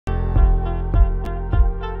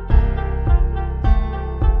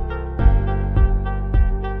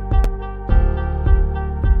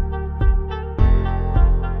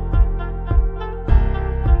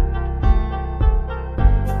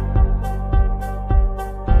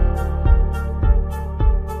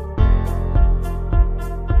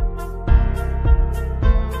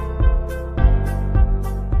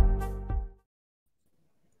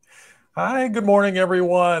Hi, good morning,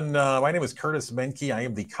 everyone. My name is Curtis Menke. I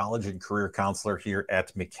am the college and career counselor here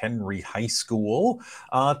at McHenry High School.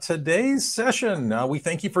 Today's session, we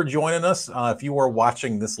thank you for joining us. If you are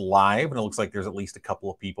watching this live, and it looks like there's at least a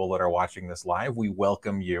couple of people that are watching this live, we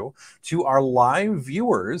welcome you. To our live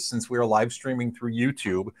viewers, since we are live streaming through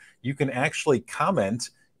YouTube, you can actually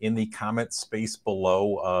comment in the comment space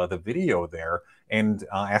below the video there and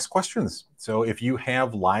ask questions. So if you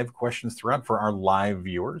have live questions throughout for our live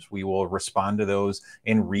viewers, we will respond to those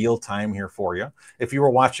in real time here for you. If you are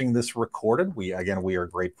watching this recorded, we are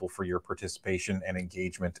grateful for your participation and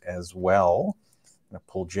engagement as well. I'm going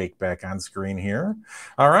to pull Jake back on screen here.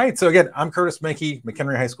 All right. So again, I'm Curtis Menke,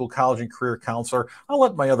 McHenry High School College and Career Counselor. I'll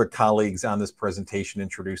let my other colleagues on this presentation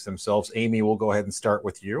introduce themselves. Amy, we'll go ahead and start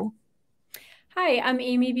with you. Hi, I'm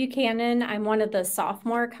Amy Buchanan. I'm one of the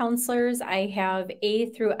sophomore counselors. I have A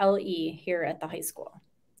through LE here at the high school.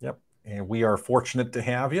 Yep. And we are fortunate to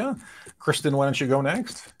have you. Kristen, why don't you go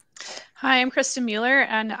next? Hi, I'm Kristen Mueller,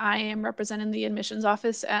 and I am representing the admissions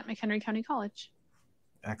office at McHenry County College.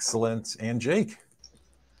 Excellent. And Jake?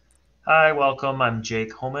 Hi, welcome. I'm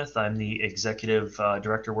Jake Homuth. I'm the Executive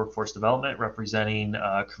Director of Workforce Development, representing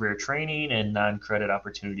career training and non-credit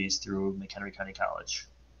opportunities through McHenry County College.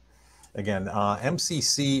 Again,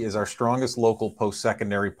 MCC is our strongest local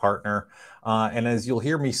post-secondary partner. And as you'll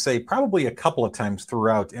hear me say probably a couple of times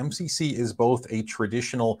throughout, MCC is both a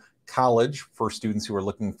traditional college for students who are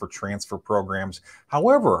looking for transfer programs.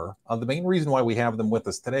 However, the main reason why we have them with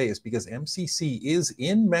us today is because MCC is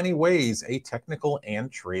in many ways a technical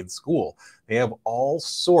and trade school. They have all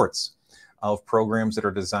sorts of programs that are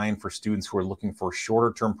designed for students who are looking for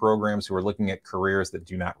shorter term programs, who are looking at careers that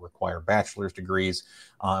do not require bachelor's degrees.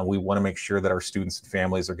 We want to make sure that our students and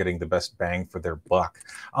families are getting the best bang for their buck.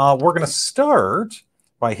 We're going to start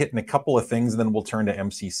by hitting a couple of things, and then we'll turn to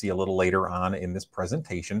MCC a little later on in this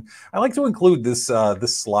presentation. I like to include this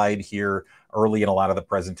slide here early in a lot of the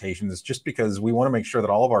presentations, just because we want to make sure that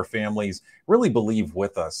all of our families really believe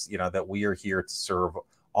with us, that we are here to serve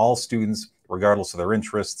all students, regardless of their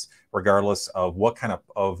interests, regardless of what kind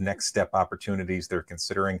of next step opportunities they're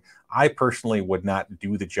considering. I personally would not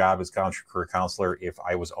do the job as college career counselor if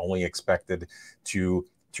I was only expected to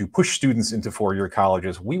push students into four-year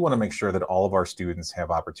colleges. We want to make sure that all of our students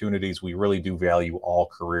have opportunities. We really do value all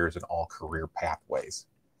careers and all career pathways.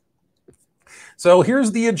 So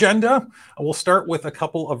here's the agenda. We'll start with a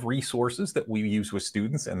couple of resources that we use with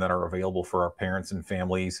students and that are available for our parents and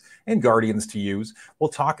families and guardians to use. We'll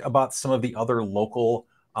talk about some of the other local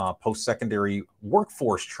post-secondary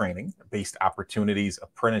workforce training-based opportunities,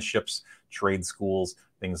 apprenticeships, trade schools,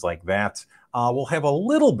 things like that. We'll have a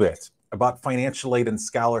little bit about financial aid and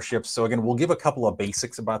scholarships. So again, we'll give a couple of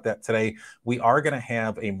basics about that today. We are going to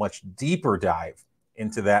have a much deeper dive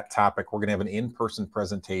into that topic. We're going to have an in-person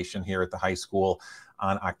presentation here at the high school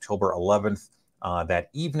on October 11th that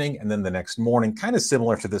evening, and then the next morning, kind of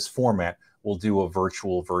similar to this format, we'll do a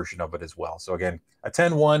virtual version of it as well. So again,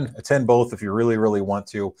 attend one, attend both if you really, really want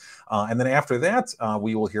to. And then after that,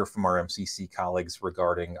 we will hear from our MCC colleagues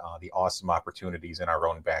regarding the awesome opportunities in our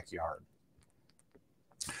own backyard.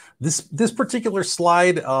 This particular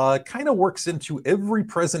slide kind of works into every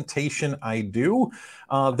presentation I do.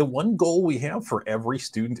 The one goal we have for every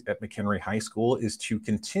student at McHenry High School is to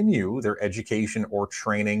continue their education or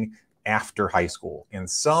training after high school in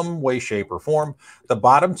some way, shape, or form. The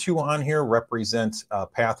bottom two on here represent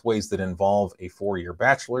pathways that involve a four-year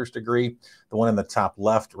bachelor's degree. The one in the top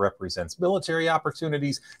left represents military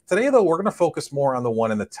opportunities. Today, though, we're going to focus more on the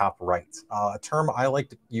one in the top right, a term I like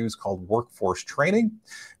to use called workforce training.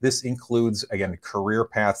 This includes, again, career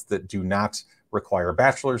paths that do not require a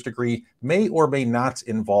bachelor's degree, may or may not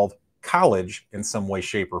involve college in some way,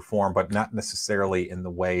 shape, or form, but not necessarily in the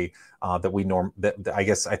way that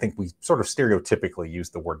I think we sort of stereotypically use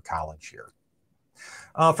the word college here.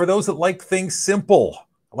 For those that like things simple,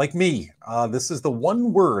 like me, this is the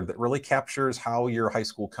one word that really captures how your high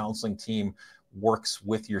school counseling team works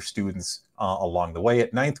with your students along the way.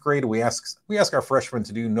 At ninth grade, we ask our freshmen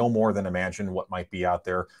to do no more than imagine what might be out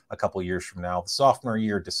there a couple years from now. The sophomore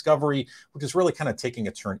year, discovery, which is really kind of taking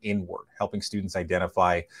a turn inward, helping students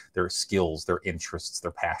identify their skills, their interests,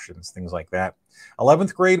 their passions, things like that.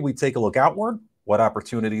 11th grade, we take a look outward. What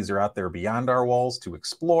opportunities are out there beyond our walls to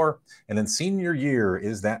explore? And then senior year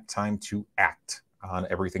is that time to act on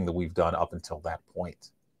everything that we've done up until that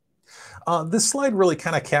point. This slide really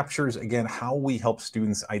kind of captures, again, how we help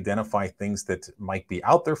students identify things that might be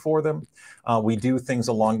out there for them. We do things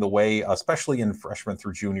along the way, especially in freshman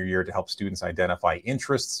through junior year, to help students identify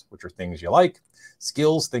interests, which are things you like,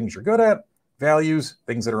 skills, things you're good at, values,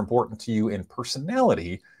 things that are important to you, and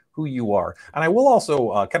personality, who you are. And I will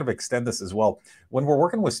also kind of extend this as well. When we're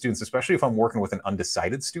working with students, especially if I'm working with an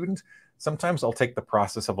undecided student, sometimes I'll take the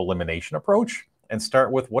process of elimination approach and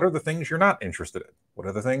start with what are the things you're not interested in? What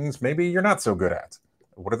are the things maybe you're not so good at?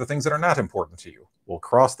 What are the things that are not important to you? We'll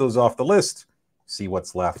cross those off the list, see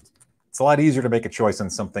what's left. It's a lot easier to make a choice on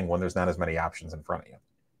something when there's not as many options in front of you.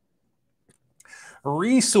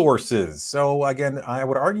 Resources. So again, I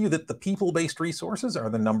would argue that the people-based resources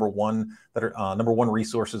are the number one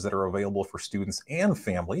resources that are available for students and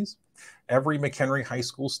families. Every McHenry High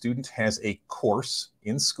School student has a course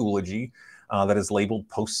in Schoology that is labeled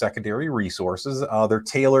post-secondary resources. They're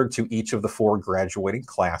tailored to each of the 4 graduating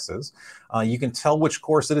classes. You can tell which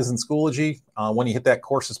course it is in Schoology. When you hit that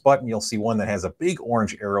courses button, you'll see one that has a big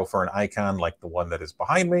orange arrow for an icon like the one that is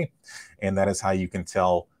behind me. And that is how you can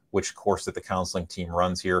tell which course that the counseling team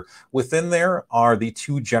runs here. Within there are the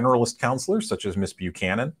 2 generalist counselors, such as Miss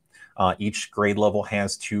Buchanan. Each grade level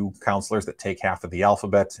has 2 counselors that take half of the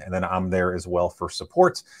alphabet, and then I'm there as well for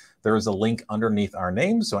support. There is a link underneath our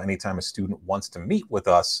names, so anytime a student wants to meet with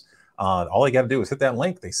us, all they got to do is hit that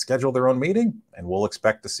link. They schedule their own meeting, and we'll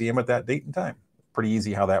expect to see them at that date and time. Pretty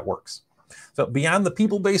easy how that works. So beyond the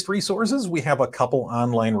people-based resources, we have a couple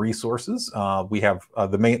online resources. We have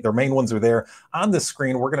their main ones are there on the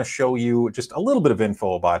screen. We're going to show you just a little bit of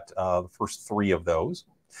info about the first 3 of those.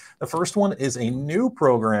 The first one is a new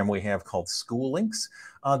program we have called School Links.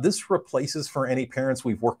 This replaces, for any parents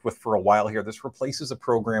we've worked with for a while here, this replaces a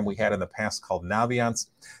program we had in the past called Naviance.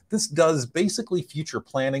 This does basically future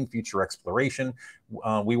planning, future exploration.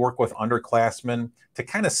 We work with underclassmen to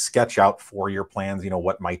kind of sketch out 4-year plans,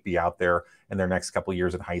 what might be out there in their next couple of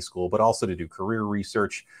years in high school, but also to do career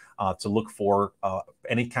research, to look for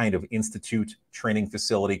any kind of institute, training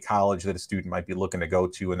facility, college that a student might be looking to go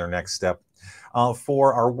to in their next step.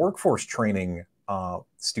 For our workforce training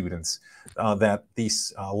students, that the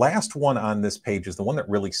last one on this page is the one that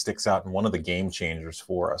really sticks out and one of the game changers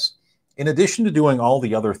for us. In addition to doing all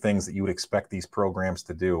the other things that you would expect these programs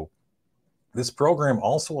to do, this program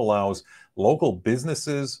also allows local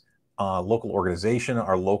businesses, local organization,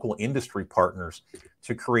 our local industry partners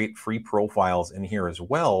to create free profiles in here as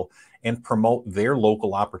well and promote their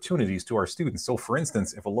local opportunities to our students. So for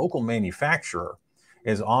instance, if a local manufacturer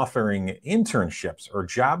is offering internships or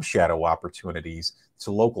job shadow opportunities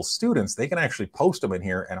to local students, they can actually post them in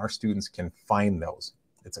here and our students can find those.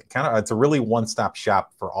 It's a really one-stop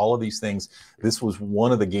shop for all of these things. This was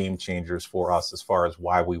one of the game changers for us as far as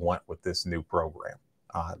why we went with this new program.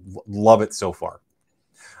 Love it so far.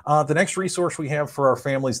 The next resource we have for our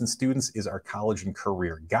families and students is our college and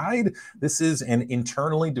career guide. This is an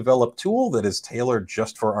internally developed tool that is tailored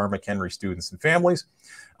just for our McHenry students and families.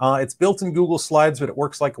 It's built in Google Slides, but it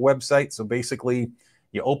works like a website. So basically,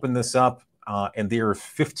 you open this up and there are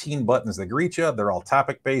 15 buttons that greet you. They're all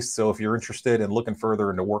topic-based. So if you're interested in looking further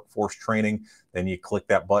into workforce training, then you click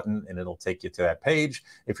that button and it'll take you to that page.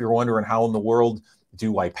 If you're wondering how in the world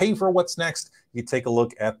do I pay for what's next, you take a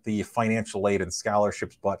look at the financial aid and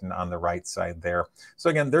scholarships button on the right side there. So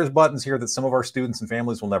again, there's buttons here that some of our students and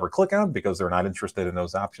families will never click on because they're not interested in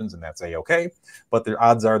those options, and that's a-okay. But the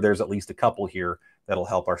odds are there's at least a couple here that'll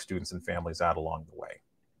help our students and families out along the way.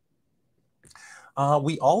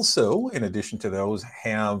 We also, in addition to those,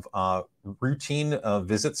 have routine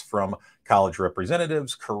visits from college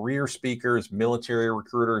representatives, career speakers, military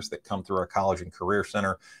recruiters that come through our College and Career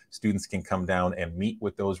Center. Students can come down and meet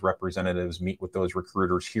with those representatives, meet with those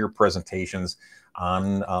recruiters, hear presentations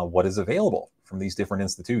on what is available from these different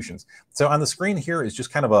institutions. So on the screen here is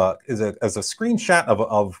just kind of a screenshot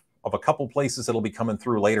of a couple places that'll be coming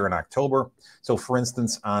through later in October. So for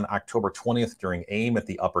instance, on October 20th during AIM at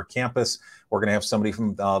the upper campus, we're going to have somebody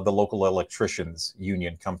from the local electricians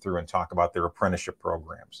union come through and talk about their apprenticeship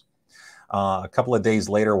programs. A couple of days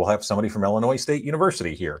later, we'll have somebody from Illinois State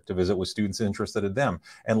University here to visit with students interested in them.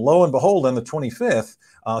 And lo and behold, on the 25th,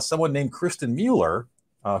 someone named Kristen Mueller,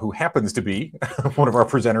 who happens to be one of our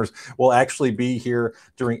presenters, will actually be here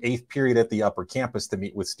during 8th period at the upper campus to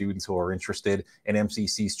meet with students who are interested in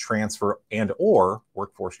MCC's transfer and or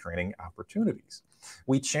workforce training opportunities.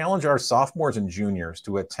 We challenge our sophomores and juniors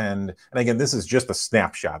to attend, and again, this is just a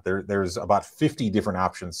snapshot. There's about 50 different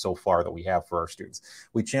options so far that we have for our students.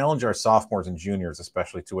 We challenge our sophomores and juniors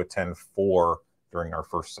especially to attend 4 during our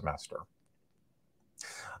first semester.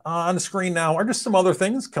 On the screen now are just some other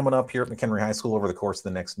things coming up here at McHenry High School over the course of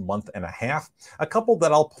the next month and a half. A couple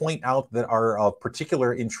that I'll point out that are of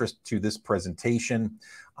particular interest to this presentation.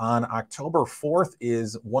 On October 4th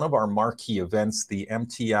is one of our marquee events, the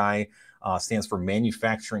MTI stands for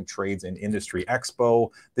Manufacturing Trades and Industry Expo.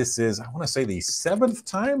 This is, I want to say, the 7th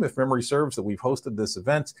time, if memory serves, that we've hosted this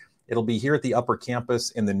event. It'll be here at the upper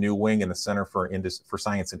campus in the new wing in the Center for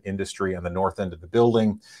Science and Industry on the north end of the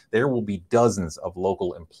building. There will be dozens of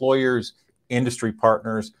local employers, industry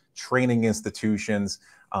partners, training institutions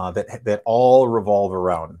that all revolve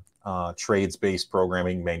around trades-based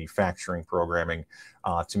programming, manufacturing programming,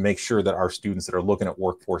 to make sure that our students that are looking at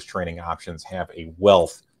workforce training options have a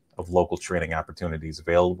wealth of local training opportunities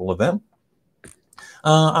available to them.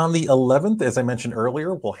 On the 11th, as I mentioned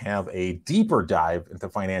earlier, we'll have a deeper dive into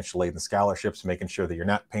financial aid and scholarships, making sure that you're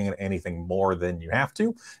not paying anything more than you have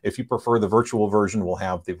to. If you prefer the virtual version, we'll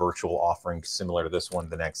have the virtual offering similar to this one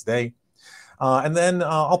the next day. And then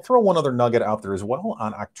I'll throw one other nugget out there as well.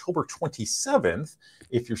 On October 27th,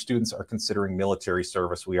 if your students are considering military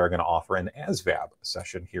service, we are going to offer an ASVAB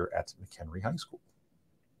session here at McHenry High School.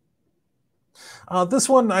 This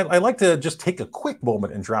one, I like to just take a quick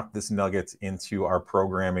moment and drop this nugget into our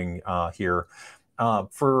programming here.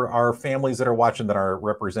 For our families that are watching that are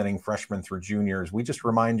representing freshmen through juniors, we just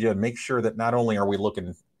remind you and make sure that not only are we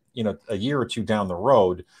looking a year or two down the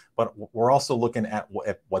road, but we're also looking at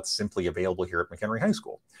what's simply available here at McHenry High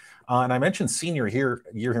School. And I mentioned senior year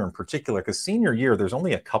here in particular, because senior year, there's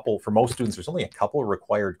only a couple, for most students, there's only a couple of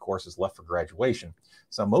required courses left for graduation.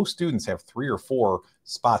 So most students have 3 or 4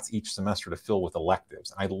 spots each semester to fill with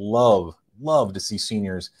electives. I love to see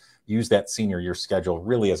seniors use that senior year schedule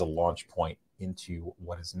really as a launch point into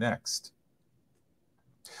what is next.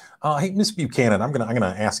 Hey, Ms. Buchanan, I'm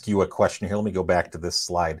gonna ask you a question here. Let me go back to this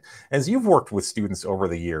slide. As you've worked with students over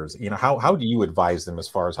the years, how do you advise them as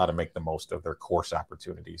far as how to make the most of their course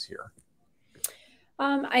opportunities here?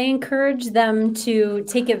 I encourage them to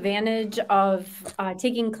take advantage of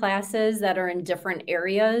taking classes that are in different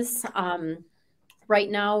areas. Right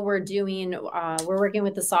now, we're working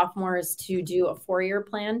with the sophomores to do a 4-year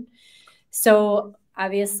plan. So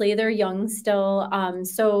obviously, they're young still,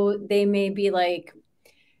 so they may be like,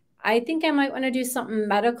 I think I might want to do something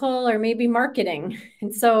medical or maybe marketing.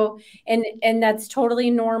 And so, and that's totally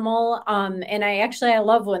normal. And I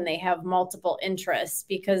love when they have multiple interests,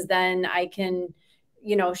 because then I can,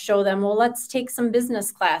 show them, well, let's take some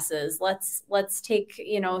business classes. Let's take,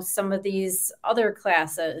 some of these other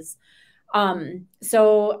classes.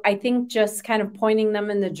 So I think just kind of pointing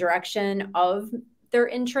them in the direction of their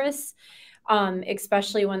interests,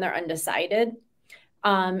 especially when they're undecided.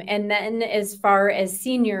 And then as far as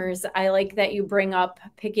seniors, I like that you bring up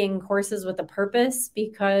picking courses with a purpose,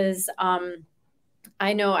 because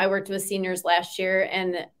I know I worked with seniors last year,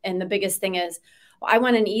 and the biggest thing is, well, I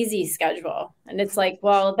want an easy schedule. And it's like,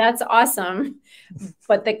 well, that's awesome,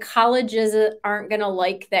 but the colleges aren't going to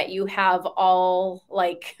like that you have all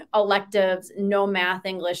like electives, no math,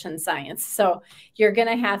 English, and science. So you're going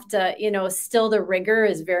to have to, still the rigor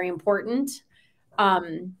is very important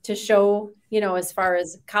to show, as far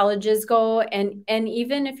as colleges go, and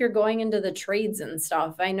even if you're going into the trades and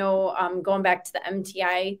stuff. I know going back to the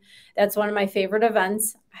MTI, that's one of my favorite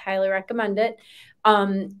events. I highly recommend it.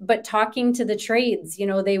 But talking to the trades,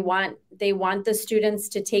 they want the students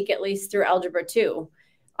to take at least through Algebra 2,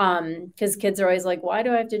 because kids are always like, why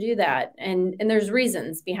do I have to do that? And there's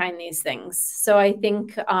reasons behind these things. So I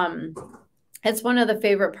think it's one of the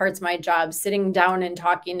favorite parts of my job, sitting down and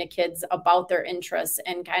talking to kids about their interests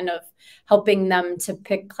and kind of helping them to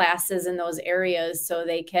pick classes in those areas so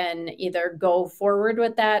they can either go forward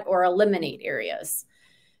with that or eliminate areas.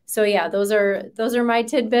 So yeah, those are my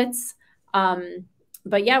tidbits.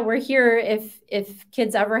 But yeah, we're here. If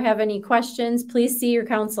kids ever have any questions, please see your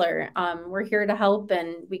counselor. We're here to help,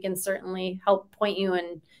 and we can certainly help point you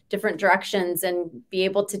in different directions and be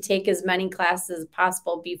able to take as many classes as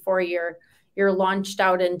possible before you're launched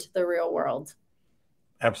out into the real world.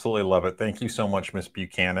 Absolutely love it. Thank you so much, Ms.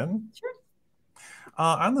 Buchanan. Sure.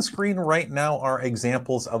 On the screen right now are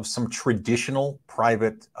examples of some traditional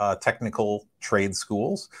private technical trade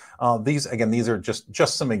schools. These are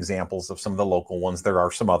just some examples of some of the local ones. There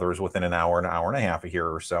are some others within an hour and a half here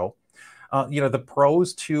or so. The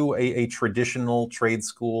pros to a traditional trade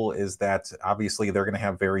school is that obviously they're going to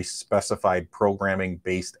have very specified programming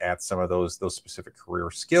based at some of those specific career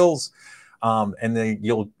skills. And then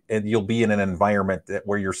you'll be in an environment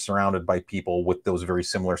where you're surrounded by people with those very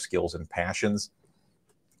similar skills and passions.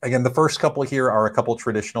 Again, the first couple here are a couple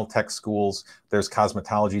traditional tech schools. There's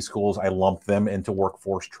cosmetology schools. I lump them into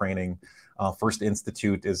workforce training. First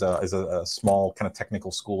Institute is a small kind of technical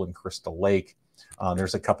school in Crystal Lake.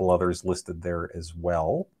 There's a couple others listed there as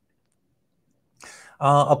well.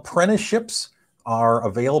 Apprenticeships are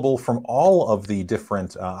available from all of the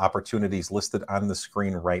different opportunities listed on the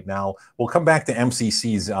screen right now. We'll come back to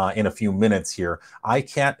MCCs in a few minutes here.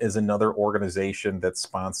 ICAT is another organization that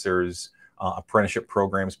sponsors apprenticeship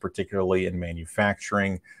programs, particularly in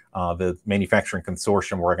manufacturing. The manufacturing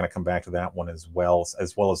consortium, we're going to come back to that one as well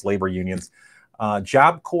as labor unions.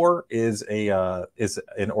 Job Corps is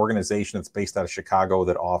an organization that's based out of Chicago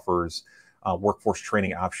that offers workforce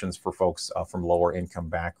training options for folks from lower income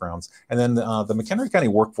backgrounds. And then the McHenry County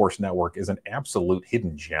Workforce Network is an absolute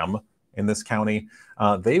hidden gem in this county.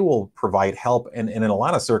 They will provide help and in a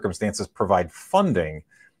lot of circumstances provide funding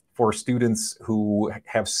for students who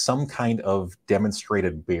have some kind of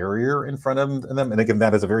demonstrated barrier in front of them. And again,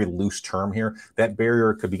 that is a very loose term here. That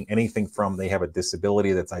barrier could be anything from they have a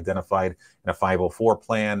disability that's identified in a 504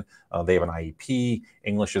 plan, they have an IEP,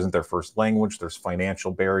 English isn't their first language, there's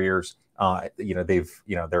financial barriers,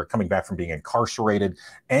 they're coming back from being incarcerated.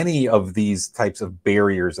 Any of these types of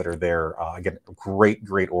barriers that are there, again,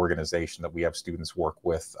 great organization that we have students work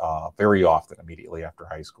with very often immediately after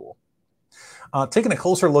high school. Taking a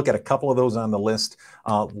closer look at a couple of those on the list,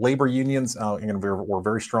 labor unions, we're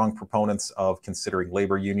very strong proponents of considering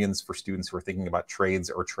labor unions for students who are thinking about trades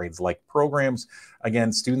or trades-like programs.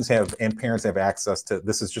 Again, students have and parents have access to,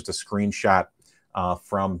 this is just a screenshot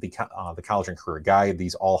from the College and Career Guide.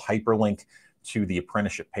 These all hyperlink to the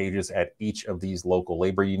apprenticeship pages at each of these local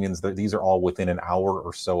labor unions. These are all within an hour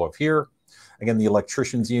or so of here. Again, the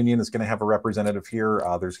electricians union is going to have a representative here.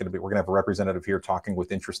 We're going to have a representative here talking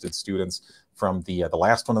with interested students from the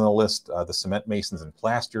last one on the list, the cement masons and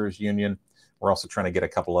plasterers union. We're also trying to get a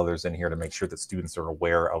couple others in here to make sure that students are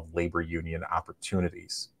aware of labor union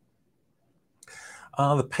opportunities.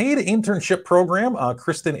 The paid internship program,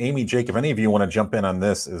 Kristen, Amy, Jake, if any of you want to jump in on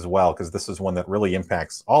this as well, because this is one that really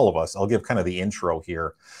impacts all of us. I'll give kind of the intro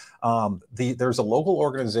here. There's a local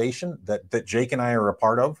organization that Jake and I are a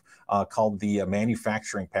part of called the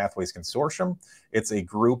Manufacturing Pathways Consortium. It's a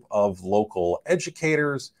group of local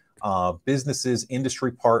educators, businesses,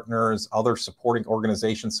 industry partners, other supporting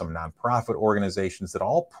organizations, some nonprofit organizations that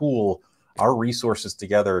all pool our resources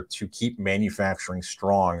together to keep manufacturing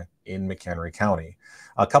strong in McHenry County.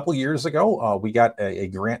 A couple years ago, we got a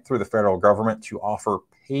grant through the federal government to offer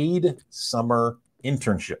paid summer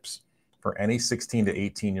internships for any 16 to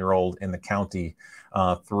 18-year-old in the county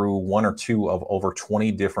through one or two of over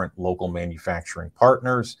 20 different local manufacturing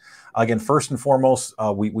partners. Again, first and foremost,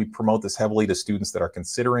 we promote this heavily to students that are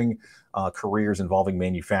considering careers involving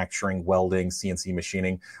manufacturing, welding, CNC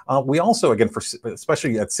machining. We also, again,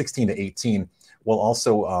 especially at 16 to 18, will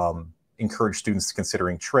also encourage students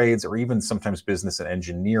considering trades or even sometimes business and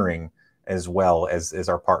engineering, as well as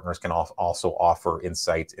our partners can also offer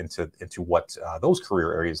insight into what those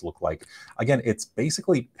career areas look like. Again, it's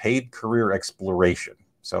basically paid career exploration.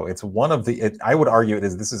 So it's one of I would argue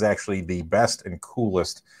this is actually the best and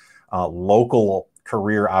coolest local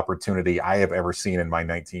career opportunity I have ever seen in my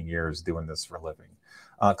 19 years doing this for a living.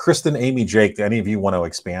 Kristen, Amy, Jake, do any of you want to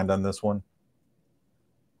expand on this one?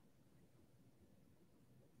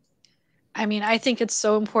 I mean, I think it's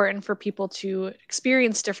so important for people to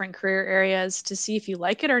experience different career areas to see if you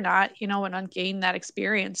like it or not, and gain that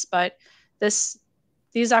experience. But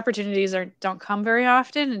these opportunities don't come very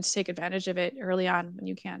often, and to take advantage of it early on when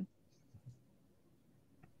you can.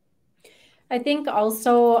 I think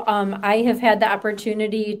also I have had the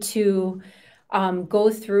opportunity to go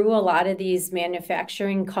through a lot of these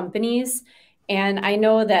manufacturing companies. And I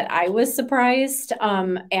know that I was surprised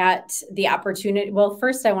at the opportunity. Well,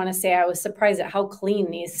 first I want to say I was surprised at how clean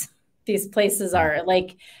these places are.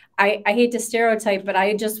 Like, I hate to stereotype, but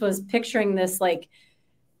I just was picturing this like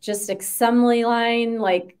just assembly line,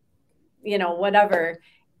 like, whatever.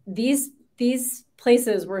 These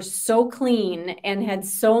places were so clean and had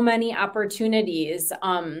so many opportunities.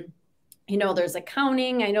 There's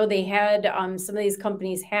accounting. I know they had some of these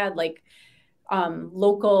companies had like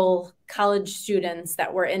local college students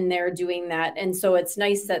that were in there doing that. And so it's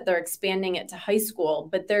nice that they're expanding it to high school,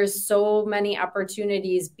 but there's so many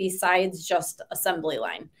opportunities besides just assembly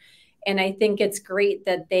line. And I think it's great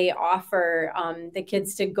that they offer the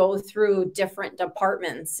kids to go through different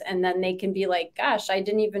departments, and then they can be like, gosh, I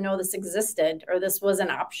didn't even know this existed, or this was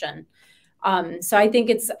an option. So I think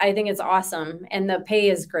it's awesome. And the pay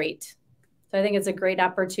is great. So I think it's a great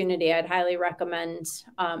opportunity. I'd highly recommend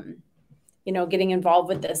getting involved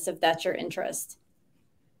with this if that's your interest.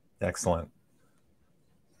 Excellent.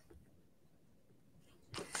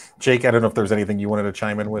 Jake, I don't know if there's anything you wanted to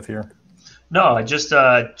chime in with here. No, I just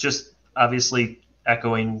obviously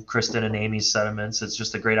echoing Kristen and Amy's sentiments. It's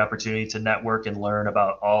just a great opportunity to network and learn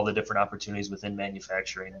about all the different opportunities within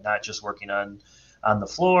manufacturing, and not just working on the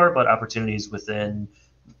floor, but opportunities within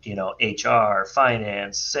HR,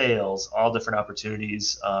 finance, sales, all different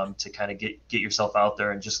opportunities to kind of get yourself out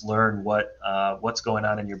there and just learn what's going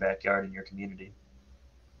on in your backyard in your community.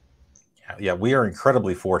 Yeah, we are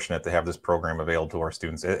incredibly fortunate to have this program available to our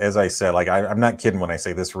students. As I said, like I'm not kidding when I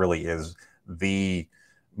say this really is the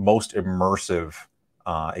most immersive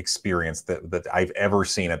experience that I've ever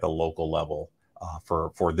seen at the local level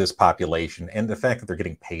for this population, and the fact that they're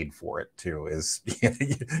getting paid for it too is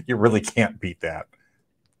you really can't beat that.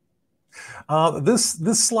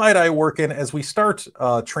 This slide I work in as we start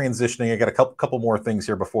transitioning. I got a couple more things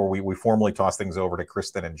here before we formally toss things over to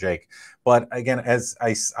Kristen and Jake. But again, as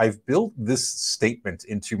I've built this statement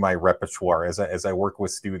into my repertoire as I work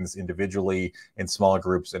with students individually in smaller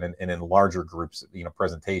groups and in larger groups,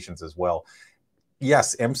 presentations as well.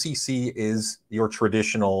 Yes, MCC is your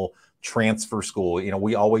traditional transfer school.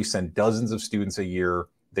 We always send dozens of students a year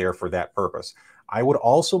there for that purpose. I would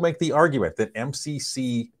also make the argument that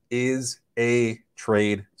MCC is a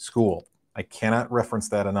trade school. I cannot reference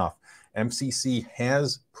that enough. MCC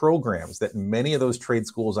has programs that many of those trade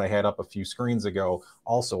schools I had up a few screens ago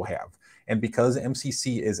also have. And because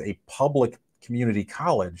MCC is a public community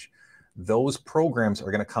college, those programs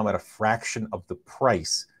are going to come at a fraction of the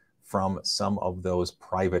price from some of those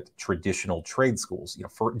private traditional trade schools.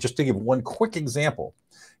 For just to give one quick example,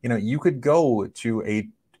 you could go to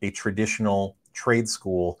a traditional trade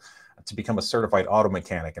school to become a certified auto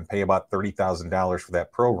mechanic and pay about $30,000 for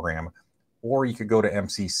that program, or you could go to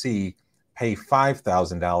MCC, pay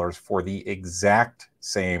 $5,000 for the exact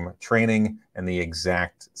same training and the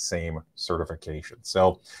exact same certification.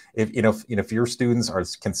 So if your students are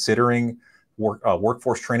considering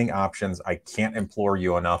workforce training options, I can't implore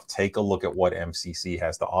you enough, take a look at what MCC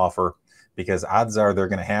has to offer, because odds are they're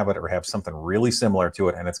going to have it or have something really similar to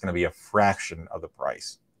it, and it's going to be a fraction of the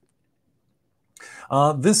price.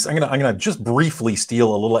 I'm gonna just briefly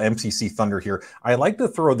steal a little MCC thunder here. I like to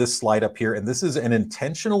throw this slide up here, and this is an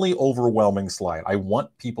intentionally overwhelming slide. I want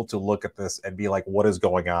people to look at this and be like, what is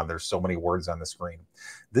going on? There's so many words on the screen.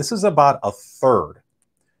 This is about a third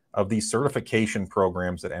of the certification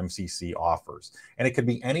programs that MCC offers. And it could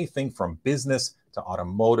be anything from business to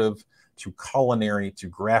automotive, to culinary, to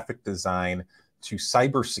graphic design, to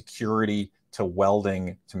cybersecurity, to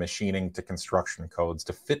welding, to machining, to construction codes,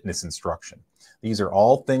 to fitness instruction. These are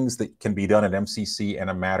all things that can be done at MCC in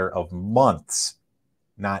a matter of months,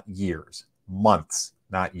 not years. Months,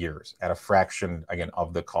 not years, at a fraction, again,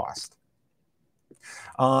 of the cost.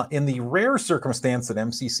 In the rare circumstance that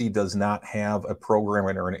MCC does not have a program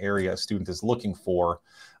or an area a student is looking for,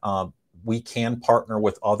 we can partner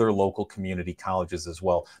with other local community colleges as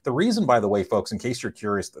well. The reason, by the way, folks, in case you're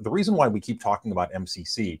curious, the reason why we keep talking about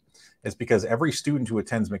MCC is because every student who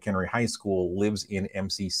attends McHenry High School lives in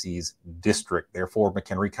MCC's district. Therefore,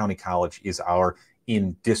 McHenry County College is our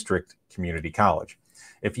in-district community college.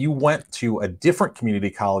 If you went to a different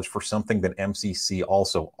community college for something that MCC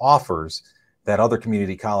also offers, that other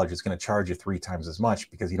community college is going to charge you 3 times as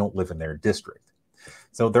much because you don't live in their district.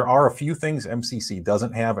 So there are a few things MCC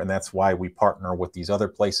doesn't have, and that's why we partner with these other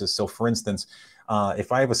places. So for instance,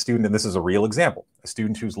 if I have a student, and this is a real example, a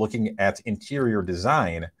student who's looking at interior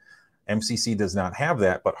design, MCC does not have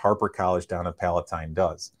that, but Harper College down in Palatine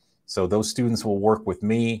does. So those students will work with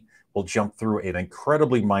me. We'll jump through an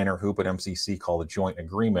incredibly minor hoop at MCC called a joint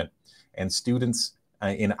agreement, and students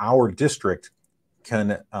in our district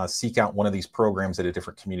can seek out one of these programs at a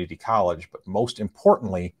different community college, but most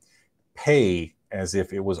importantly, pay as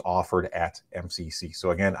if it was offered at MCC.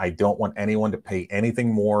 So again, I don't want anyone to pay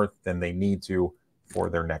anything more than they need to for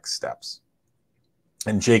their next steps.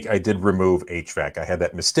 And Jake, I did remove HVAC. I had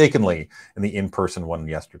that mistakenly in the in-person one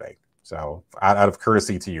yesterday. So out of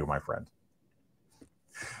courtesy to you, my friend.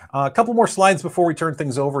 A couple more slides before we turn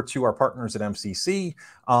things over to our partners at MCC.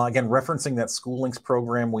 Again, referencing that School Links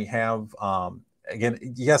program we have. Again,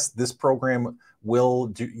 yes, this program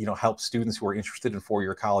will help students who are interested in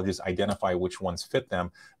four-year colleges identify which ones fit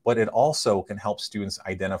them, but it also can help students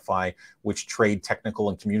identify which trade, technical,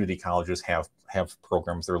 and community colleges have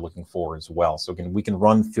programs they're looking for as well. So again, we can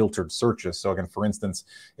run filtered searches. So again, for instance,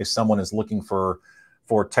 if someone is looking for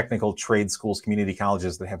technical trade schools, community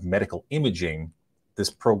colleges that have medical imaging, this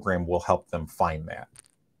program will help them find that.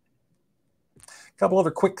 A couple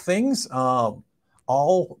other quick things.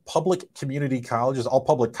 All public community colleges, all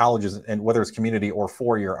public colleges, and whether it's community or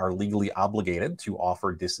four-year, are legally obligated to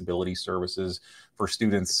offer disability services for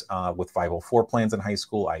students with 504 plans in high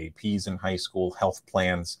school, IEPs in high school, health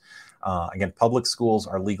plans. Again, public schools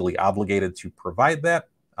are legally obligated to provide that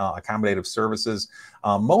accommodative services.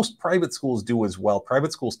 Most private schools do as well.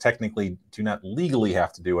 Private schools technically do not legally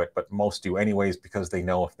have to do it, but most do anyways, because they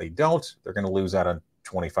know if they don't, they're going to lose out on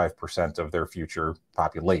 25% of their future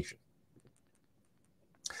population.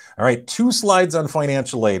 All right, 2 slides on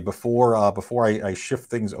financial aid before I shift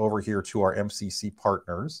things over here to our MCC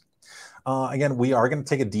partners. Again, we are going to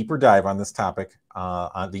take a deeper dive on this topic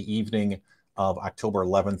on the evening of October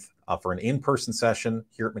 11th for an in-person session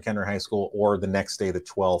here at McHenry High School, or the next day, the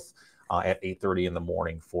 12th, at 8:30 in the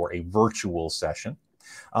morning for a virtual session.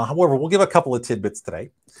 However, we'll give a couple of tidbits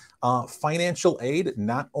today. Financial aid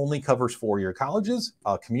not only covers four-year colleges,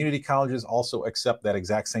 community colleges also accept that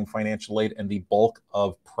exact same financial aid, and the bulk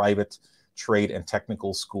of private trade and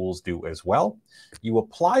technical schools do as well. You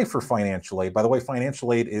apply for financial aid. By the way,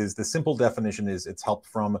 financial aid is, the simple definition is it's help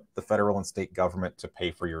from the federal and state government to pay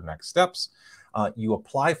for your next steps. You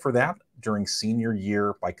apply for that during senior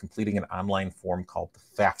year by completing an online form called the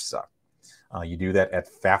FAFSA. You do that at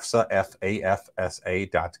FAFSA.gov.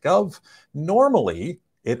 Normally,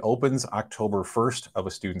 it opens October 1st of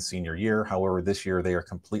a student's senior year. However, this year they are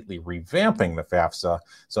completely revamping the FAFSA.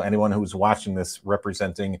 So anyone who's watching this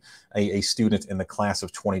representing a student in the class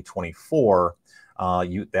of 2024,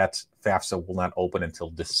 that FAFSA will not open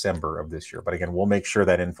until December of this year. But again, we'll make sure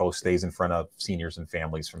that info stays in front of seniors and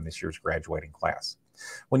families from this year's graduating class.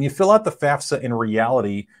 When you fill out the FAFSA, in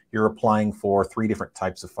reality, you're applying for 3 different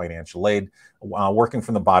types of financial aid. Working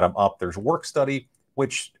from the bottom up, there's work study,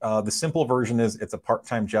 which the simple version is it's a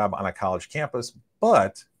part-time job on a college campus,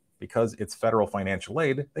 but because it's federal financial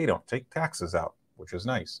aid, they don't take taxes out, which is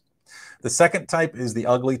nice. The second type is the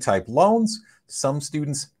ugly type loans. Some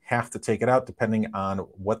students have to take it out depending on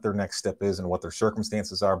what their next step is and what their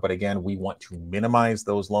circumstances are. But again, we want to minimize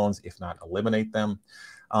those loans, if not eliminate them.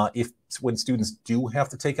 When students do have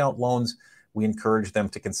to take out loans, we encourage them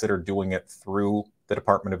to consider doing it through the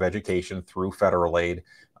Department of Education, through federal aid,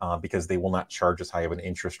 because they will not charge as high of an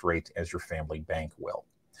interest rate as your family bank will.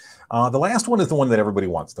 The last one is the one that everybody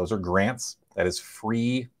wants. Those are grants. That is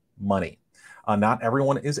free money. Not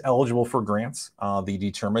everyone is eligible for grants. The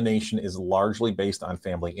determination is largely based on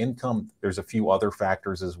family income. There's a few other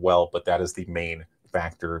factors as well, but that is the main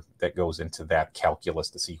factor that goes into that calculus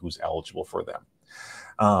to see who's eligible for them.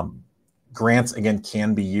 Grants, again,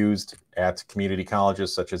 can be used at community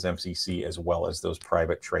colleges such as MCC, as well as those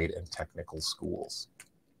private trade and technical schools.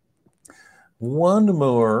 One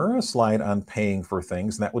more slide on paying for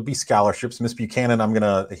things, and that would be scholarships. Ms. Buchanan,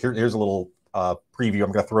 here's a little preview.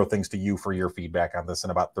 I'm gonna throw things to you for your feedback on this in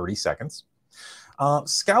about 30 seconds.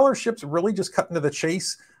 Scholarships, really just cutting to the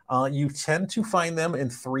chase. You tend to find them in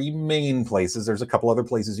 3 main places. There's a couple other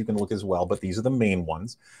places you can look as well, but these are the main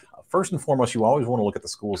ones. First and foremost, you always want to look at the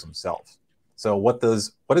schools themselves. So what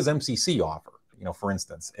does MCC offer? You know, for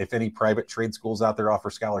instance, if any private trade schools out there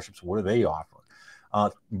offer scholarships, what do they offer?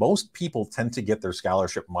 Most people tend to get their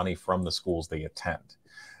scholarship money from the schools they attend.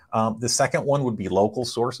 The second one would be local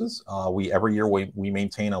sources. Every year we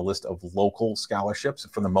maintain a list of local scholarships.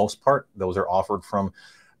 For the most part, those are offered from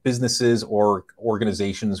businesses or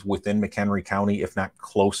organizations within McHenry County, if not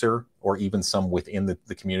closer, or even some within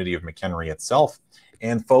the community of McHenry itself.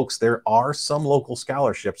 And folks, there are some local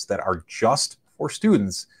scholarships that are just for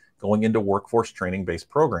students going into workforce training-based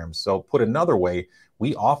programs. So put another way,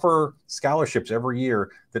 we offer scholarships every year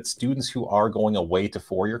that students who are going away to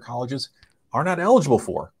 4-year colleges are not eligible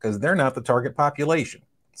for, because they're not the target population.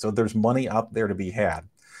 So there's money out there to be had.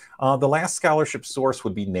 The last scholarship source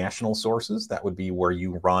would be national sources. That would be where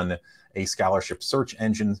you run a scholarship search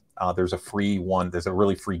engine. There's a free one. There's a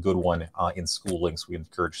really free good one in schooling. So we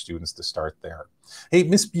encourage students to start there. Hey,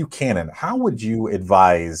 Ms. Buchanan, how would you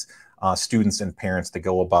advise students and parents to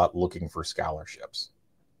go about looking for scholarships?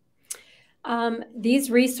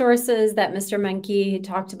 These resources that Mr. Menke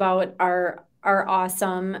talked about are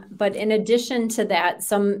awesome. But in addition to that,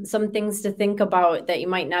 some things to think about that you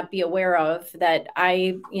might not be aware of that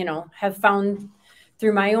I, have found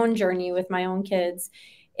through my own journey with my own kids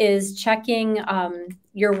is checking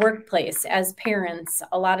your workplace as parents.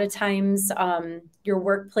 A lot of times your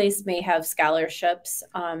workplace may have scholarships.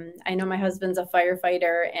 I know my husband's a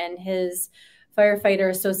firefighter, and his firefighter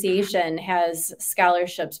association has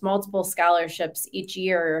scholarships, multiple scholarships each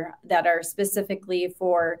year that are specifically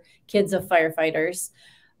for kids of firefighters.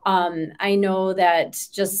 I know that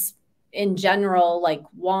just in general, like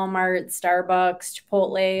Walmart, Starbucks,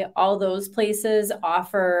 Chipotle, all those places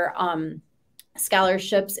offer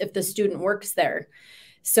scholarships if the student works there.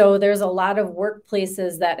 So there's a lot of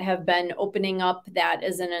workplaces that have been opening up that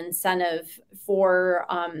as an incentive for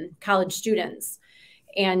college students,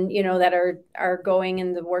 and that are going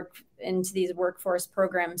into these workforce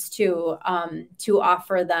programs too, to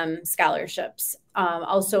offer them scholarships.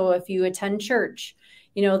 Also, if you attend church,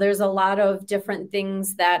 there's a lot of different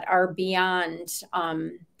things that are beyond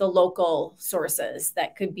the local sources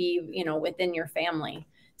that could be within your family.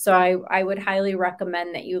 So I would highly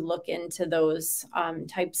recommend that you look into those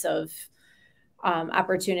types of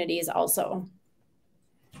opportunities also.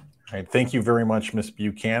 All right, thank you very much, Ms.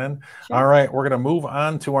 Buchanan. Sure. All right, we're going to move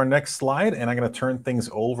on to our next slide, and I'm going to turn things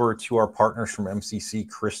over to our partners from MCC,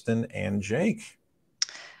 Kristen and Jake.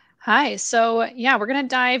 Hi. So yeah, we're going to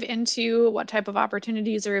dive into what type of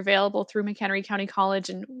opportunities are available through McHenry County College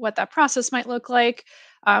and what that process might look like.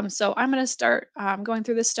 So I'm going to start going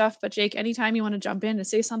through this stuff, but Jake, anytime you want to jump in and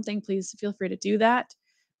say something, please feel free to do that.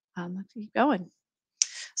 Let's keep going.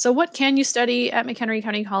 So what can you study at McHenry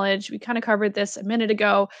County College? We kind of covered this a minute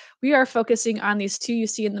ago. We are focusing on these two you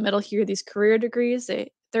see in the middle here, these career degrees, the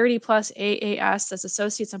 30 plus AAS, that's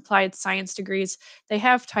Associates in Applied Science degrees. They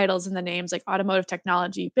have titles in the names like automotive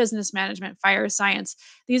technology, business management, fire science.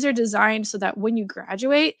 These are designed so that when you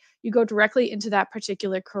graduate, you go directly into that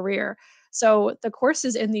particular career. So the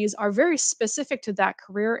courses in these are very specific to that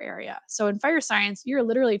career area. So in fire science, you're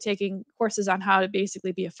literally taking courses on how to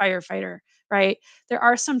basically be a firefighter, right? There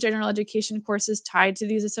are some general education courses tied to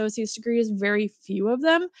these associate's degrees, very few of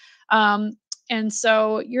them. And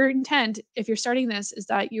so your intent, if you're starting this, is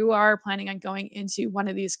that you are planning on going into one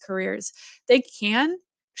of these careers. They can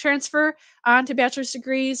transfer on to bachelor's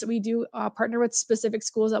degrees. We do partner with specific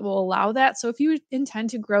schools that will allow that. So if you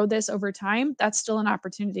intend to grow this over time, that's still an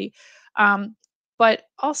opportunity. But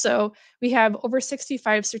also, we have over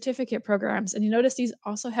 65 certificate programs. And you notice these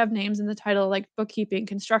also have names in the title like bookkeeping,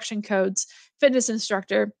 construction codes, fitness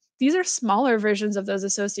instructor. These are smaller versions of those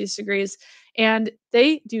associate's degrees, and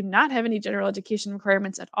they do not have any general education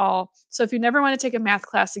requirements at all. So if you never want to take a math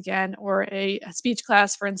class again or a speech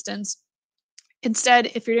class, for instance,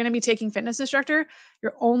 instead, if you're going to be taking fitness instructor,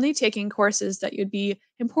 you're only taking courses that would be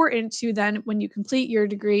important to then, when you complete your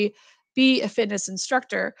degree, be a fitness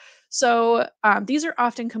instructor. So these are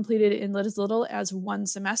often completed in as little as one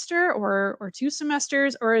semester or 2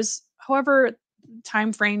 semesters, or as however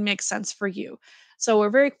time frame makes sense for you. So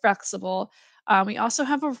we're very flexible. We also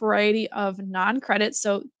have a variety of non-credit.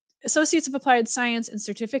 So Associates of Applied Science and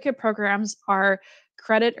certificate programs are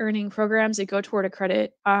credit earning programs. They go toward a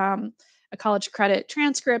credit, a college credit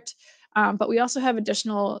transcript. But we also have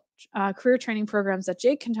additional career training programs that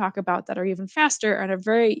Jake can talk about that are even faster and are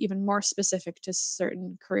very even more specific to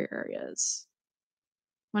certain career areas.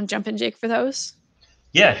 Want to jump in, Jake, for those?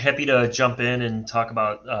 Yeah, happy to jump in and talk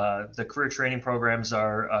about the career training programs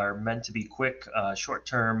are meant to be quick,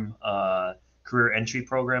 short-term career entry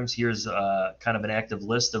programs. Here's kind of an active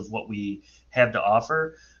list of what we have to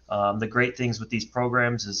offer. The great things with these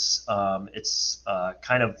programs is it's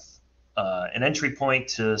kind of an entry point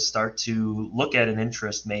to start to look at an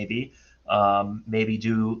interest, maybe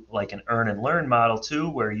do like an earn and learn model too,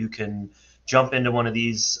 where you can jump into one of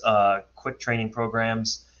these quick training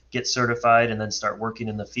programs, get certified, and then start working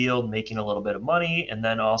in the field, making a little bit of money, and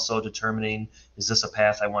then also determining, is this a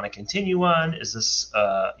path I want to continue on? Is this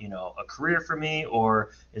a career for me,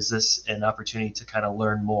 or is this an opportunity to kind of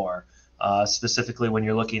learn more? Specifically when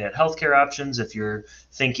you're looking at healthcare options, if you're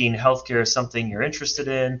thinking healthcare is something you're interested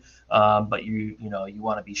in, but you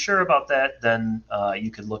want to be sure about that, then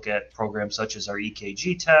you could look at programs such as our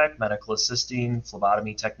EKG tech, medical assisting,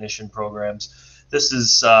 phlebotomy technician programs. This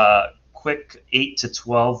is quick 8 to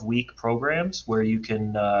 12 week programs where you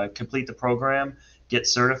can complete the program, get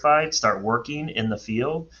certified, start working in the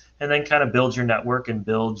field, and then kind of build your network and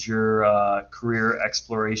build your career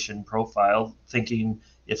exploration profile, thinking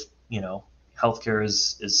if healthcare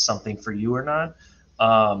is something for you or not.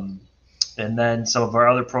 And then some of our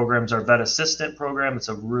other programs, our vet assistant program, it's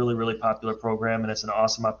a really, really popular program, and it's an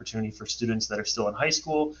awesome opportunity for students that are still in high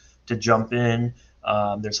school to jump in.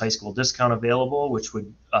 There's high school discount available, which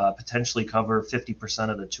would potentially cover 50%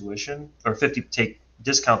 of the tuition, or take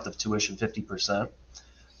discount of tuition 50%.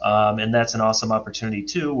 And that's an awesome opportunity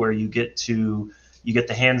too, where you get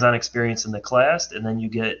the hands-on experience in the class, and then you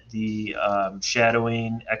get the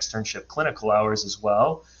shadowing, externship, clinical hours as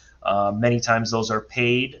well. Many times those are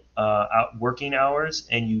paid working hours,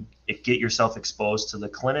 and you get yourself exposed to the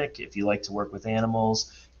clinic. If you like to work with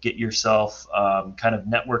animals, get yourself kind of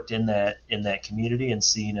networked in that community and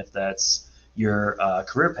seeing if that's your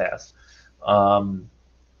career path.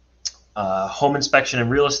 Home inspection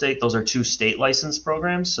and real estate, those are 2 state license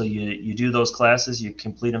programs. So you do those classes, you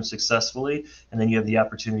complete them successfully, and then you have the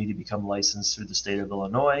opportunity to become licensed through the state of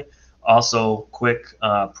Illinois. Also, quick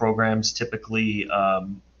programs, typically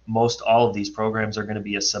most all of these programs are going to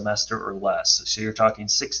be a semester or less. So you're talking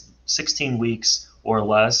 16 weeks or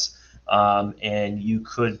less, and you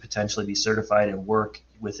could potentially be certified and work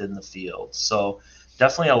within the field. So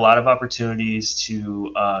definitely a lot of opportunities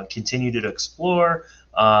to continue to explore,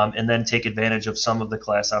 and then take advantage of some of the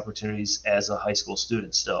class opportunities as a high school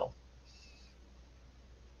student still.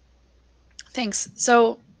 Thanks.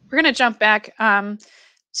 So we're going to jump back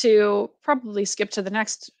to probably skip to the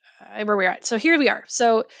next where we're at. So here we are.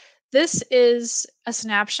 So this is a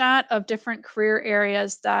snapshot of different career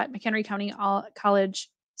areas that McHenry County College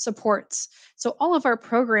supports. So all of our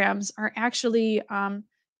programs are actually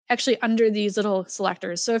under these little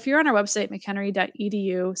selectors. So if you're on our website,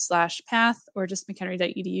 mchenry.edu/path, or just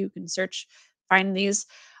mchenry.edu, you can search, find these.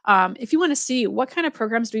 If you want to see what kind of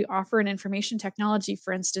programs do we offer in information technology,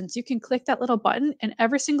 for instance, you can click that little button, and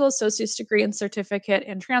every single associate's degree and certificate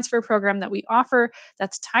and transfer program that we offer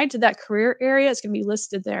that's tied to that career area is going to be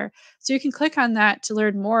listed there. So you can click on that to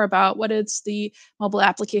learn more about what is the mobile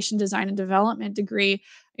application design and development degree.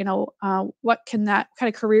 What kind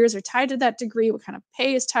of careers are tied to that degree, what kind of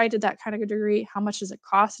pay is tied to that kind of degree, how much does it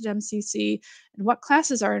cost at MCC, and what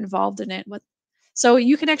classes are involved in it. So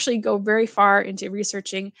you can actually go very far into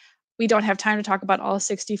researching. We don't have time to talk about all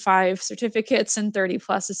 65 certificates and 30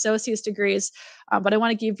 plus associate's degrees, but I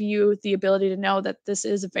want to give you the ability to know that this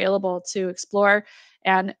is available to explore.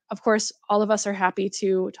 And of course, all of us are happy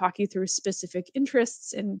to talk you through specific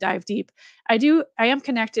interests and dive deep. I am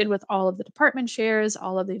connected with all of the department chairs,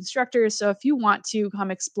 all of the instructors. So if you want to come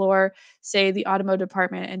explore, say, the automotive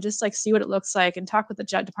department and just like see what it looks like and talk with the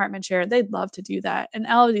jet department chair, they'd love to do that. And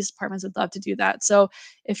all of these departments would love to do that. So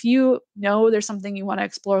if you know there's something you want to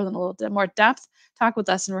explore in a little bit more depth, talk with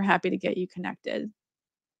us and we're happy to get you connected.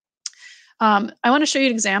 I want to show you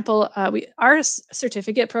an example. Our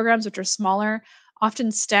certificate programs, which are smaller,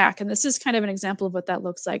 often stack. And this is kind of an example of what that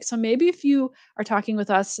looks like. So maybe if you are talking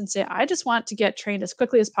with us and say, I just want to get trained as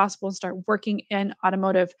quickly as possible and start working in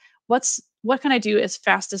automotive, what can I do as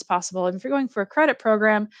fast as possible? And if you're going for a credit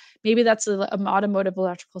program, maybe that's an automotive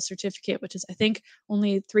electrical certificate, which is, I think,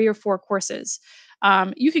 only 3 or 4 courses.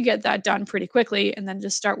 You could get that done pretty quickly and then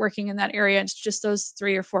just start working in that area. It's just those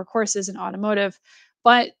 3 or 4 courses in automotive.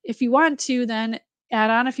 But if you want to then add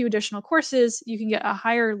on a few additional courses, you can get a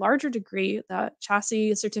higher, larger degree, the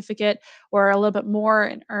chassis certificate, or a little bit more,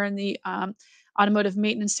 and earn the automotive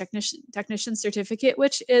maintenance technician certificate,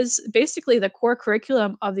 which is basically the core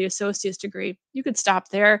curriculum of the associate's degree. You could stop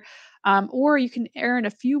there, or you can earn a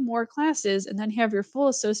few more classes and then have your full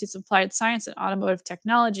associate's applied science and automotive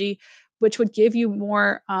technology, which would give you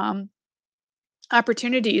more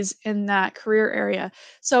opportunities in that career area.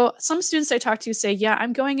 So some students I talk to say, yeah,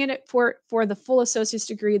 I'm going in it for the full associate's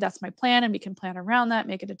degree. That's my plan. And we can plan around that,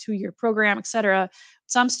 make it a 2-year program, etc.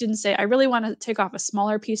 Some students say, I really want to take off a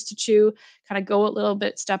smaller piece to chew, kind of go a little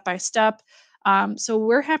bit step by step. So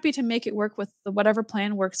we're happy to make it work with whatever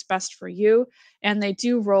plan works best for you. And they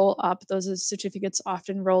do roll up. Those certificates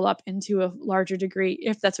often roll up into a larger degree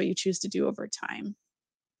if that's what you choose to do over time.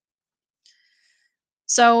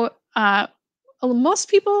 So most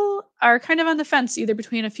people are kind of on the fence, either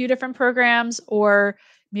between a few different programs, or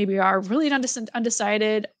maybe are really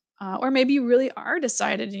undecided, or maybe you really are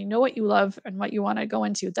decided and you know what you love and what you want to go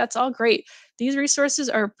into. That's all great. These resources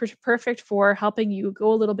are perfect for helping you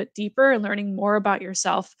go a little bit deeper and learning more about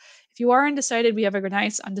yourself. If you are undecided, we have a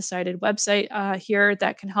nice undecided website here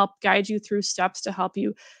that can help guide you through steps to help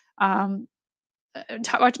you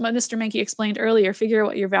what Mr. Menke explained earlier, figure out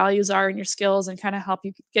what your values are and your skills and kind of help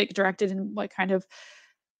you get directed in what kind of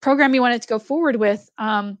program you wanted to go forward with.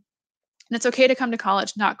 And it's okay to come to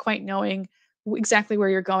college not quite knowing exactly where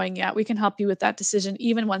you're going yet. We can help you with that decision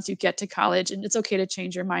even once you get to college, and it's okay to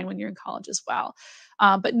change your mind when you're in college as well.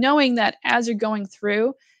 But knowing that as you're going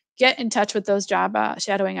through, get in touch with those job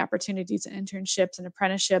shadowing opportunities and internships and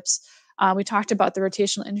apprenticeships. We talked about the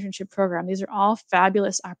rotational internship program. These are all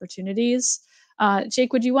fabulous opportunities.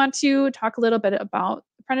 Jake, would you want to talk a little bit about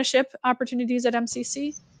apprenticeship opportunities at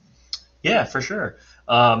MCC? Yeah, for sure.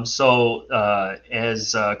 As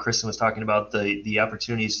Kristen was talking about, the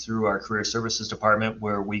opportunities through our career services department,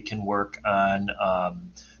 where we can work on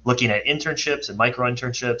looking at internships and micro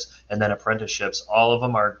internships and then apprenticeships, all of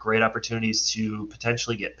them are great opportunities to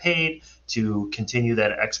potentially get paid, to continue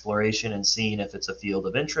that exploration and seeing if it's a field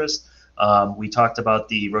of interest. We talked about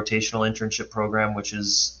the rotational internship program, which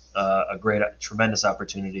is a tremendous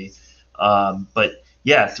opportunity. But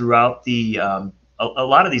yeah, throughout a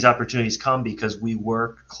lot of these opportunities come because we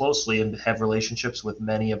work closely and have relationships with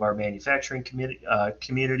many of our manufacturing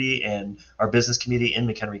community and our business community in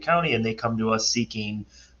McHenry County, and they come to us seeking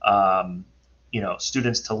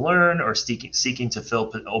students to learn or seeking to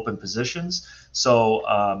fill open positions. So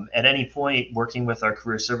at any point, working with our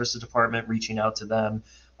career services department, reaching out to them,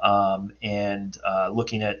 and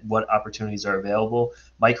looking at what opportunities are available.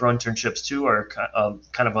 Micro internships too are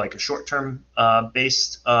kind of like a short-term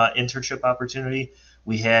based internship opportunity.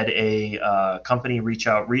 We had a company reach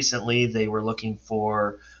out recently. They were looking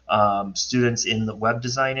for students in the web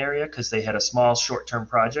design area because they had a small short-term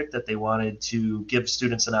project that they wanted to give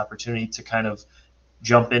students an opportunity to kind of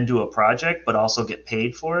jump into a project, but also get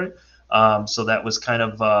paid for it. So that was kind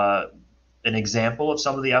of an example of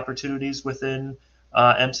some of the opportunities within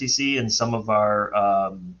MCC and some of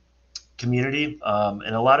our community.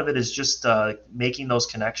 And a lot of it is just making those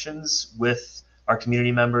connections with our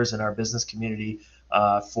community members and our business community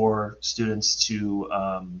for students to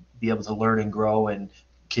be able to learn and grow and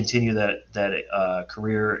continue that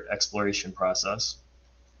career exploration process.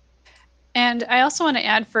 And I also want to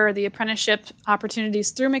add for the apprenticeship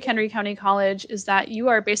opportunities through McHenry County College is that you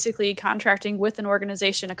are basically contracting with an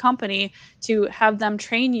organization, a company, to have them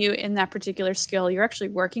train you in that particular skill. You're actually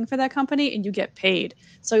working for that company and you get paid.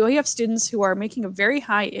 So we have students who are making a very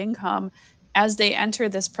high income as they enter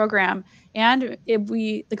this program. And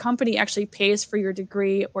the company actually pays for your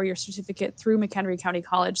degree or your certificate through McHenry County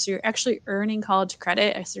College. So you're actually earning college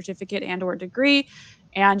credit, a certificate and or degree,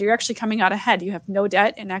 and you're actually coming out ahead. You have no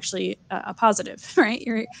debt and actually a positive, right?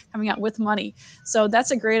 You're coming out with money. So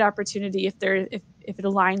that's a great opportunity if it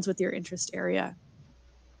aligns with your interest area.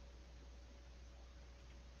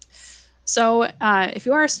 So if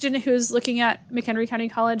you are a student who's looking at McHenry County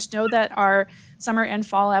College, know that our summer and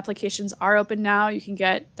fall applications are open now. You can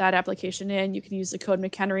get that application in. You can use the code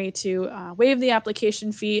McHenry to waive the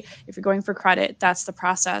application fee. If you're going for credit, that's the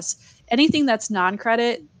process. Anything that's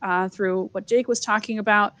non-credit through what Jake was talking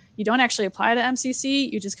about, you don't actually apply to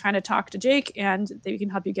MCC. You just kind of talk to Jake and they can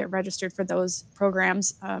help you get registered for those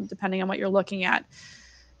programs depending on what you're looking at.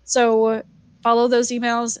 So follow those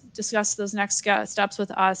emails, discuss those next steps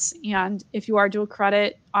with us. And if you are dual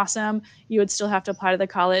credit, awesome. You would still have to apply to the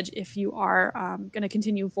college if you are going to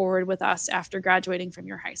continue forward with us after graduating from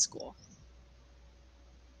your high school.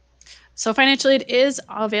 So financial aid is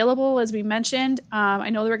available, as we mentioned.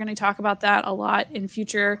 I know that we're going to talk about that a lot in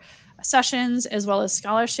future sessions, as well as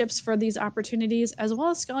scholarships for these opportunities, as well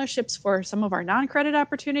as scholarships for some of our non-credit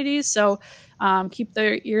opportunities. So keep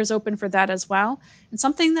their ears open for that as well. And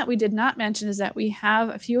something that we did not mention is that we have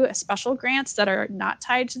a few special grants that are not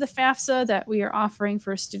tied to the FAFSA that we are offering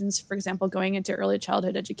for students, for example, going into early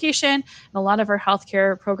childhood education. And a lot of our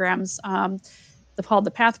healthcare programs, called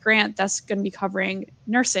the PATH grant, that's going to be covering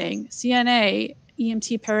nursing, CNA,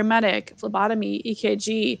 EMT paramedic, phlebotomy,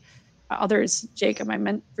 EKG, others. Jake, am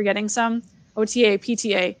I forgetting some? OTA,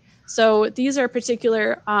 PTA. So these are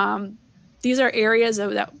particular, these are areas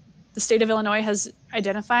that the state of Illinois has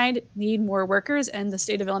identified need more workers, and the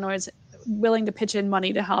state of Illinois is willing to pitch in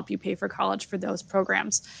money to help you pay for college for those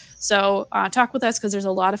programs. So talk with us because there's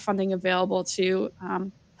a lot of funding available to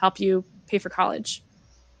help you pay for college.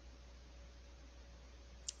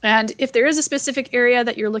 And if there is a specific area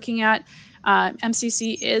that you're looking at,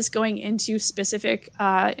 MCC is going into specific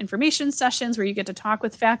information sessions where you get to talk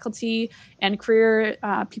with faculty and career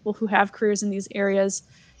people who have careers in these areas.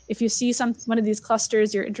 If you see one of these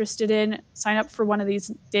clusters you're interested in, sign up for one of these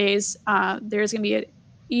days. There's going to be an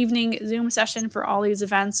evening Zoom session for all these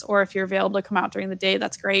events, or if you're available to come out during the day,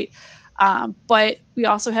 that's great. But we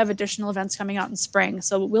also have additional events coming out in spring.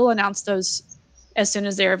 So we'll announce those as soon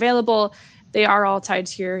as they're available. They are all tied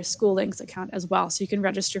to your School Links account as well, so you can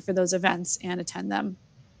register for those events and attend them.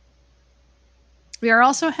 We are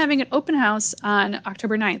also having an open house on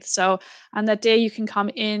October 9th. So on that day, you can come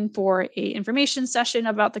in for an information session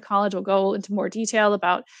about the college. We'll go into more detail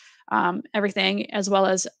about everything, as well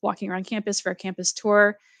as walking around campus for a campus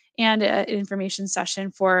tour and an information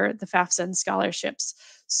session for the FAFSA and scholarships.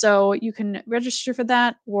 So you can register for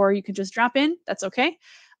that, or you can just drop in. That's okay.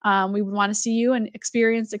 We would want to see you and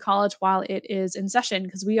experience the college while it is in session,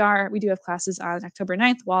 because we do have classes on October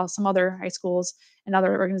 9th, while some other high schools and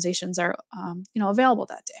other organizations are available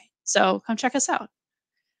that day. So come check us out.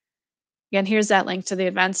 Again, here's that link to the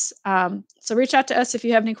events. So reach out to us if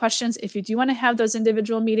you have any questions. If you do want to have those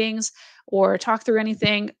individual meetings or talk through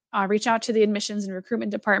anything, reach out to the admissions and recruitment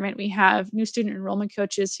department. We have new student enrollment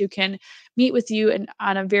coaches who can meet with you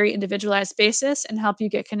on a very individualized basis and help you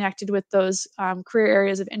get connected with those career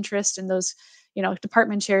areas of interest and those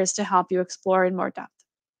department chairs to help you explore in more depth.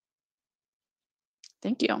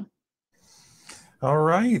 Thank you. All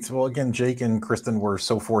right. Well, again, Jake and Kristen, we're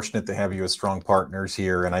so fortunate to have you as strong partners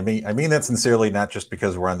here. And I mean that sincerely, not just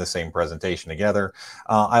because we're on the same presentation together.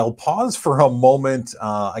 I'll pause for a moment,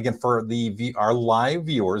 again, for our live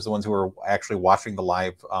viewers, the ones who are actually watching the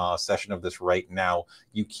live session of this right now.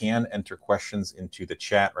 You can enter questions into the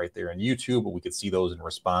chat right there on YouTube, but we could see those and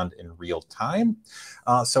respond in real time.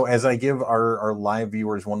 So as I give our live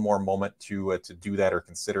viewers one more moment to do that or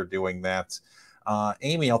consider doing that,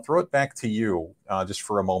 Amy, I'll throw it back to you just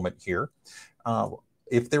for a moment here.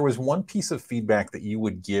 If there was one piece of feedback that you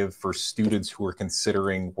would give for students who are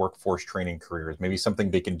considering workforce training careers, maybe something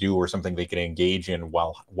they can do or something they can engage in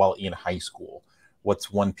while in high school,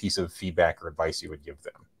 what's one piece of feedback or advice you would give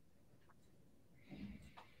them?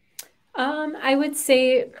 I would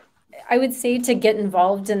say to get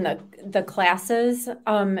involved in the classes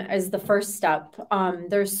as the first step.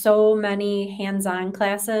 There's so many hands-on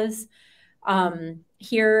classes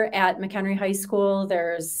here at McHenry High School.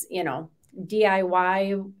 There's,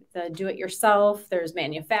 DIY, the do-it-yourself. There's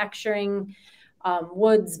manufacturing,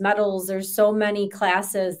 woods, metals. There's so many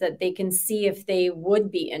classes that they can see if they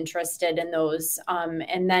would be interested in those.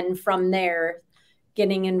 And then from there,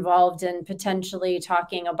 getting involved in potentially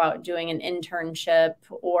talking about doing an internship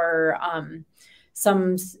or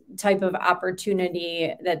some type of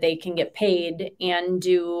opportunity that they can get paid and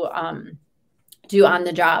do on-the-job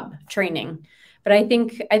training. But I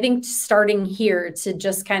think starting here to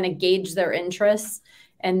just kind of gauge their interests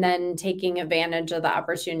and then taking advantage of the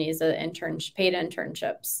opportunities of paid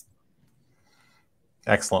internships.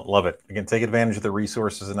 Excellent. Love it. Again, take advantage of the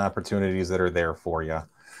resources and opportunities that are there for you.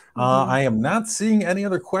 I am not seeing any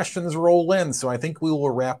other questions roll in, so I think we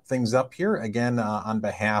will wrap things up here. Again, on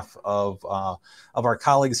behalf of our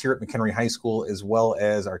colleagues here at McHenry High School, as well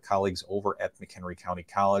as our colleagues over at McHenry County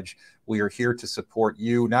College, we are here to support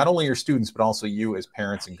you, not only your students, but also you as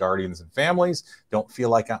parents and guardians and families. Don't feel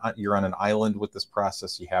like you're on an island with this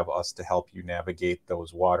process. You have us to help you navigate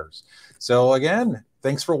those waters. So again,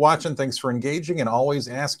 thanks for watching, thanks for engaging, and always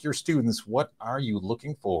ask your students, what are you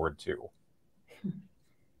looking forward to?